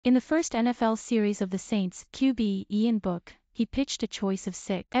In the first NFL series of the Saints, QB Ian Book, he pitched a choice of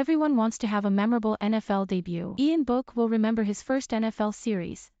 6. Everyone wants to have a memorable NFL debut. Ian Book will remember his first NFL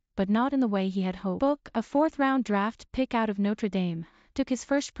series, but not in the way he had hoped. Book, a 4th-round draft pick out of Notre Dame, took his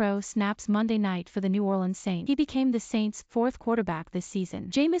first pro snaps Monday night for the New Orleans Saints. He became the Saints' 4th quarterback this season.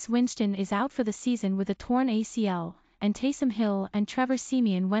 Jameis Winston is out for the season with a torn ACL, and Taysom Hill and Trevor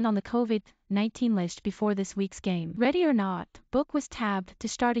Siemian went on the COVID-19 list before this week's game. Ready or not, Book was tabbed to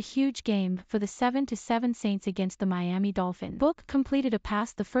start a huge game for the 7-7 Saints against the Miami Dolphins. Book completed a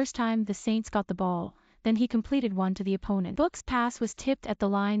pass the first time the Saints got the ball, then he completed one to the opponent. Book's pass was tipped at the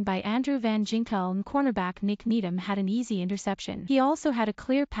line by Andrew Van Ginkel, and cornerback Nik Needham had an easy interception. He also had a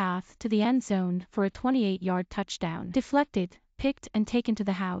clear path to the end zone for a 28-yard touchdown. Deflected, picked and taken to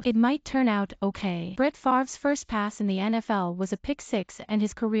the house. It might turn out okay. Brett Favre's first pass in the NFL was a pick 6 and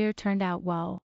his career turned out well.